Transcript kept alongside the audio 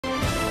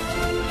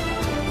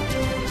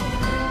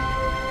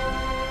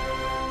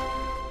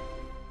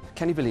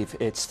Can you believe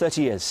it's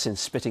 30 years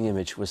since Spitting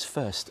Image was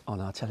first on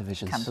our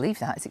televisions? Can't believe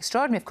that. It's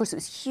extraordinary. Of course, it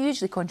was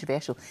hugely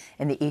controversial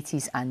in the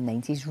 80s and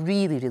 90s.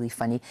 Really, really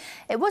funny.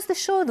 It was the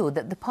show, though,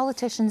 that the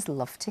politicians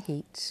loved to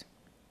hate.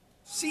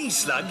 Sea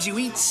slugs? You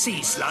eat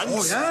sea slugs?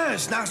 Oh,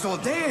 yes, national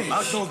dish.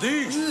 National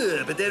dish?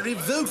 Yeah, but they're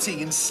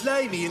revolting and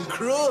slimy and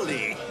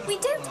crawly. We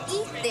don't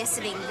eat this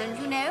in England,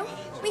 you know.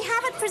 We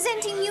have it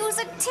presenting news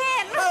at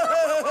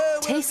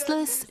 10.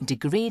 Tasteless,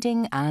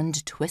 degrading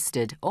and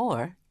twisted,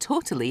 or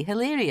totally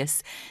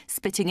hilarious.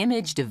 Spitting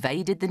Image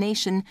divided the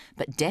nation,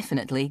 but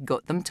definitely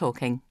got them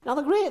talking. Now,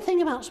 the great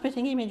thing about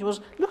Spitting Image was,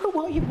 look at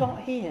what you've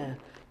got here.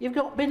 You've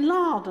got Bin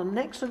Laden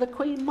next to the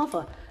Queen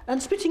Mother,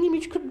 and Spitting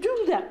Image could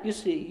do that, you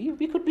see.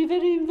 We could be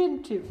very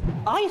inventive.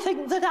 I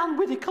think that Anne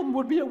Widdecombe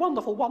would be a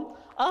wonderful one.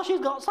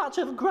 She's got such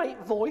a great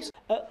voice.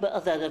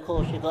 But then, of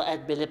course, you've got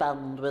Ed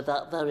Miliband with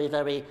that very,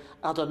 very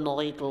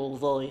adenoidal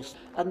voice.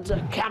 And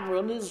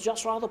Cameron is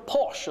just rather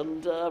posh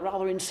and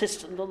rather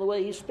insistent on the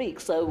way he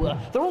speaks. So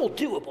they're all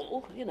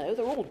doable, you know,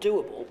 they're all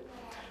doable.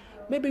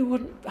 Maybe we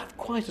wouldn't have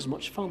quite as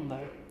much fun,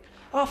 though.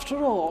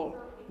 After all,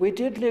 we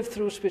did live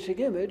through Spitting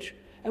Image,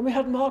 and we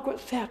had Margaret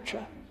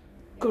Thatcher.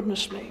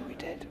 Goodness me, we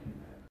did.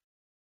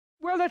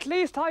 Well, at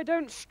least I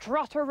don't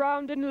strut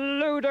around in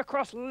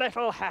ludicrous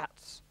little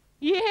hats.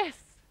 Yes,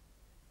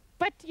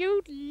 but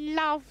you'd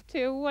love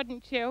to,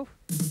 wouldn't you?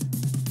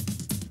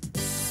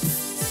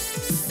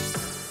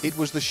 It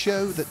was the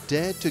show that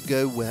dared to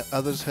go where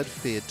others had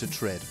feared to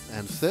tread,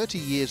 and 30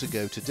 years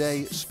ago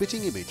today,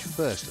 Spitting Image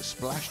first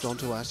splashed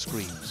onto our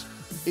screens.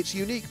 Its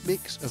unique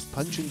mix of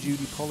Punch and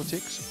Judy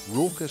politics,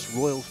 raucous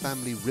royal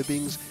family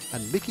ribbings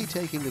and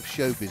Mickey-taking of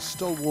showbiz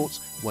stalwarts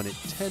won it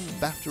 10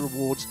 BAFTA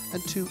Awards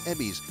and 2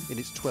 Emmys in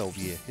its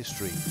 12-year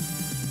history.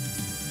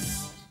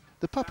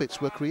 The puppets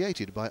were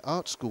created by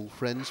art school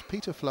friends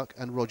Peter Fluck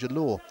and Roger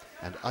Law,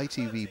 and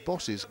ITV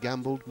bosses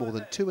gambled more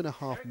than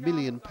 £2.5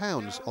 million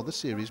on the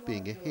series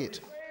being a hit.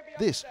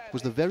 This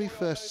was the very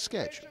first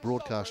sketch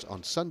broadcast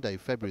on Sunday,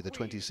 February the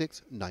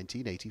 26th,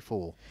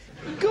 1984.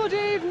 Good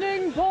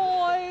evening,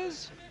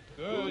 boys.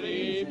 Good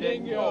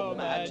evening, Your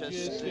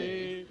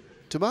Majesty.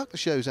 To mark the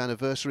show's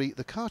anniversary,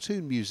 the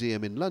Cartoon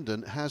Museum in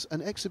London has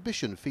an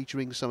exhibition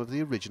featuring some of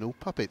the original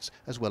puppets,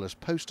 as well as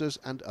posters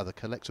and other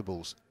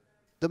collectibles.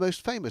 The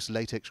most famous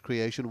latex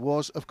creation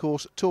was, of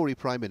course, Tory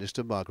Prime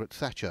Minister Margaret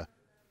Thatcher.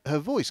 Her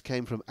voice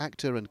came from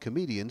actor and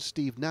comedian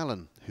Steve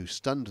Nallon, who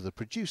stunned the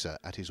producer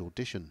at his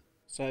audition.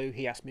 So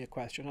he asked me a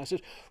question. I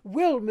said,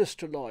 well,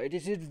 Mr. Lloyd,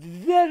 it is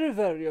very,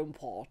 very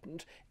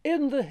important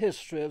in the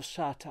history of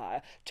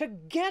satire to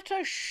get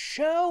a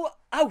show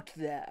out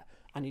there.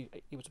 And he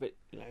was a bit,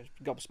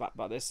 gobsmacked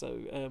by this, so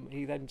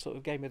he then sort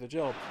of gave me the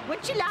job.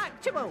 Would you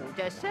like to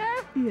order,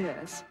 sir?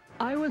 Yes,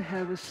 I will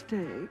have a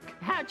steak.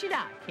 How'd you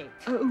like it?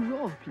 Oh,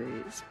 raw,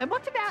 please. And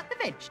what about the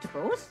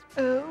vegetables?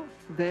 Oh,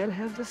 they'll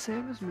have the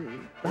same as me.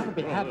 That'll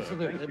be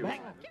absolutely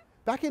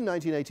Back in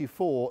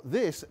 1984,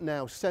 this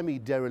now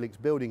semi-derelict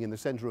building in the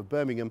centre of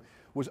Birmingham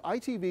was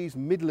ITV's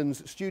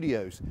Midlands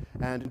Studios,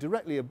 and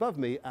directly above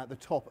me at the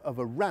top of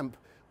a ramp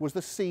was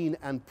the scene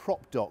and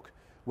prop dock,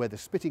 where the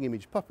Spitting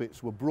Image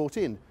puppets were brought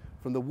in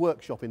from the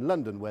workshop in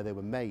London where they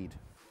were made.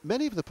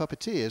 Many of the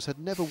puppeteers had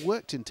never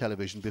worked in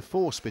television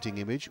before Spitting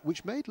Image,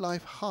 which made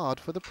life hard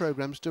for the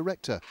programme's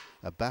director,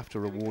 a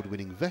BAFTA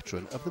award-winning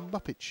veteran of The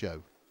Muppet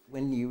Show.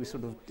 When you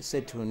sort of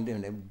said to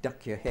them,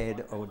 duck your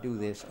head or do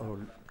this or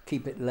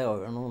keep it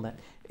lower and all that,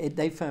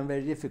 they found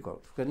very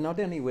difficult, because not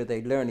only were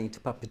they learning to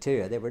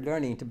puppeteer, they were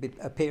learning to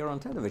appear on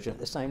television at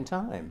the same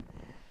time.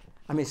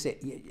 I mean,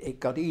 it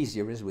got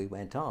easier as we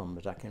went on,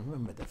 but I can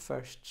remember the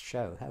first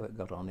show, how it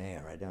got on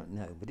air, I don't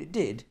know, but it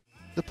did.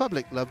 The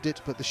public loved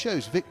it, but the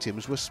show's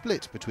victims were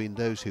split between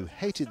those who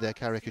hated their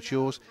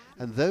caricatures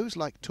and those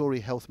like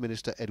Tory Health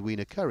Minister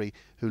Edwina Currie,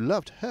 who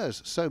loved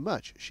hers so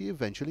much she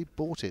eventually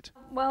bought it.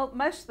 Well,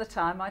 most of the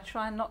time I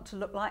try not to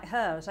look like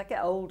her. As I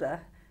get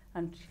older,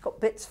 and she's got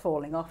bits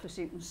falling off, as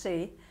you can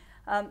see,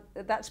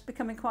 that's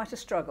becoming quite a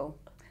struggle.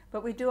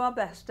 But we do our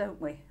best, don't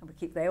we? And we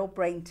keep the old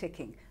brain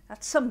ticking.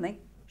 That's something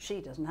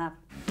she doesn't have.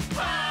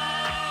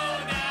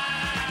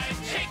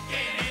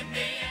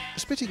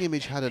 Spitting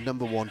Image had a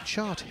 #1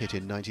 chart hit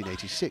in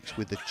 1986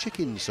 with the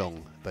Chicken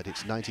Song, but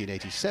its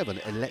 1987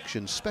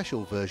 election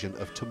special version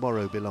of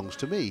Tomorrow Belongs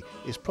to Me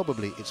is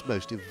probably its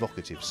most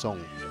evocative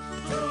song.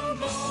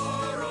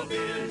 Tomorrow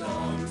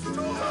belongs to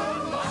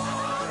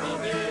tomorrow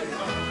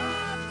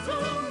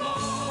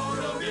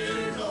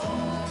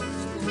belongs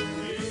to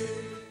me.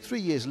 3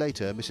 years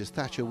later, Mrs.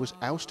 Thatcher was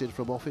ousted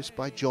from office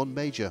by John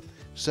Major,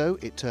 so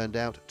it turned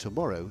out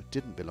tomorrow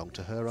didn't belong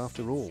to her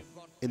after all.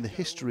 In the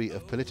history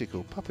of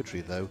political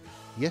puppetry, though,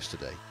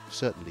 yesterday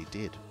certainly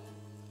did.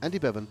 Andy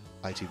Bevan,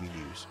 ITV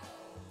News.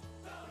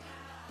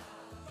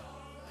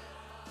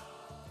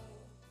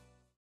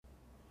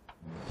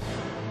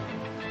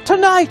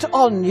 Tonight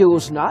on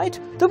Newsnight,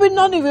 there'll be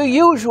none of your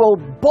usual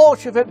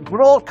Bolshevik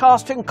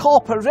Broadcasting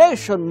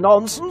Corporation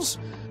nonsense.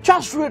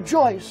 Just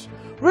rejoice.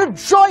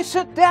 Rejoice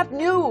at that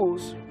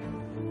news.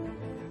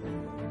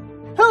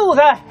 Who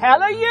the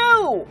hell are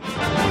you?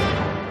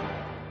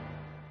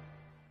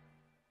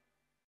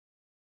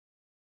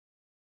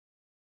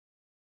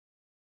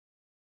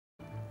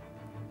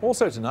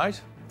 Also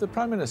tonight, the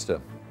Prime Minister.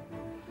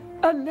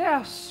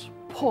 Alas,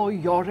 poor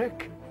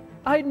Yorick.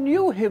 I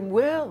knew him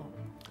well.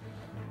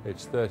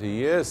 It's 30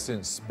 years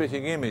since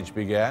Spitting Image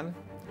began.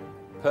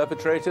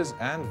 Perpetrators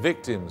and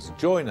victims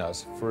join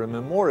us for a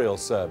memorial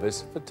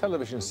service for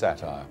television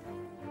satire.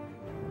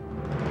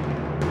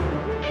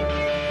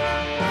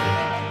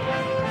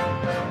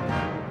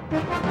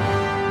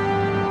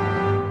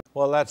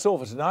 Well, that's all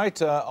for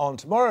tonight. On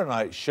tomorrow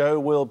night's show,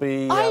 we'll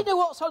be... I know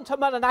what's on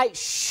tomorrow night's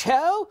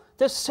show.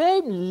 The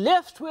same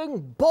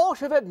left-wing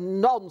Bolshevik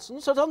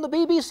nonsense that's on the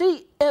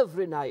BBC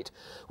every night.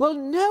 Well,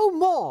 no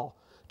more.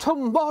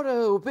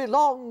 Tomorrow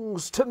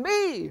belongs to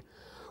me.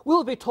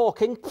 We'll be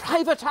talking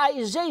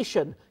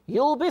privatisation.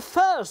 You'll be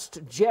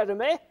first,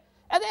 Jeremy.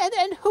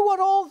 And who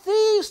are all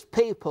these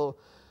people?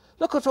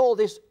 Look at all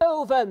this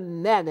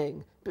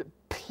over-manning.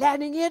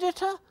 Planning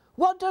editor?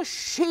 What does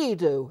she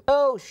do?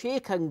 Oh, she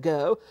can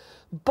go.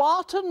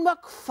 Barton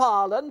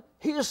McFarlane,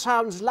 he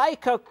sounds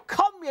like a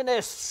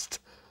communist.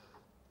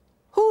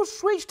 Who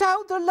switched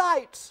out the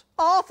lights?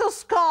 Arthur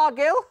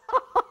Scargill?